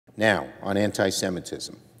Now, on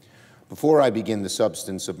anti-Semitism. Before I begin the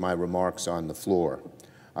substance of my remarks on the floor,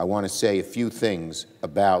 I want to say a few things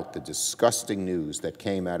about the disgusting news that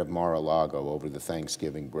came out of Mar-a-Lago over the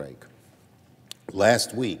Thanksgiving break.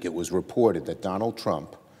 Last week, it was reported that Donald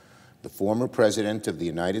Trump, the former President of the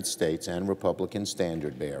United States and Republican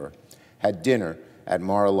standard-bearer, had dinner at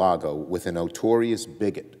Mar-a-Lago with a notorious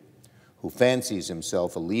bigot who fancies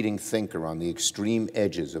himself a leading thinker on the extreme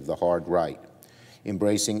edges of the hard right,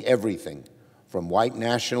 embracing everything from white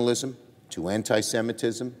nationalism to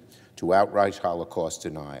anti-Semitism to outright Holocaust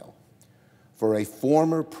denial. For a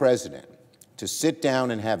former president to sit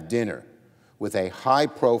down and have dinner with a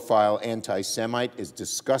high-profile anti-Semite is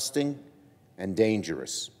disgusting and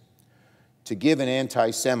dangerous. To give an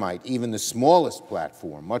anti-Semite even the smallest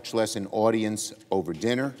platform, much less an audience over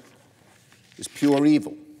dinner, is pure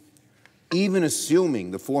evil. Even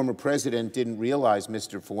assuming the former president didn't realize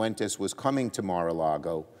Mr. Fuentes was coming to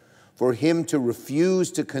Mar-a-Lago, for him to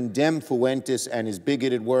refuse to condemn Fuentes and his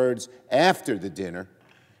bigoted words after the dinner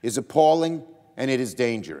is appalling and it is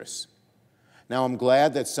dangerous. Now, I'm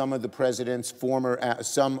glad that some of the former president's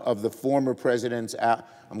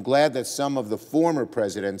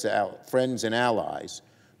friends and allies,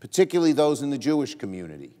 particularly those in the Jewish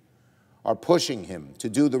community, are pushing him to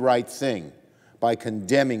do the right thing by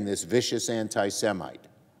condemning this vicious anti-Semite,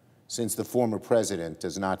 since the former president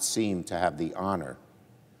does not seem to have the honor,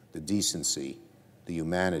 the decency, the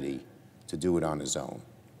humanity to do it on his own.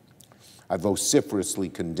 I vociferously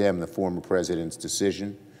condemn the former president's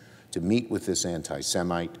decision to meet with this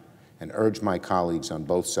anti-Semite and urge my colleagues on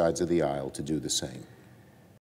both sides of the aisle to do the same.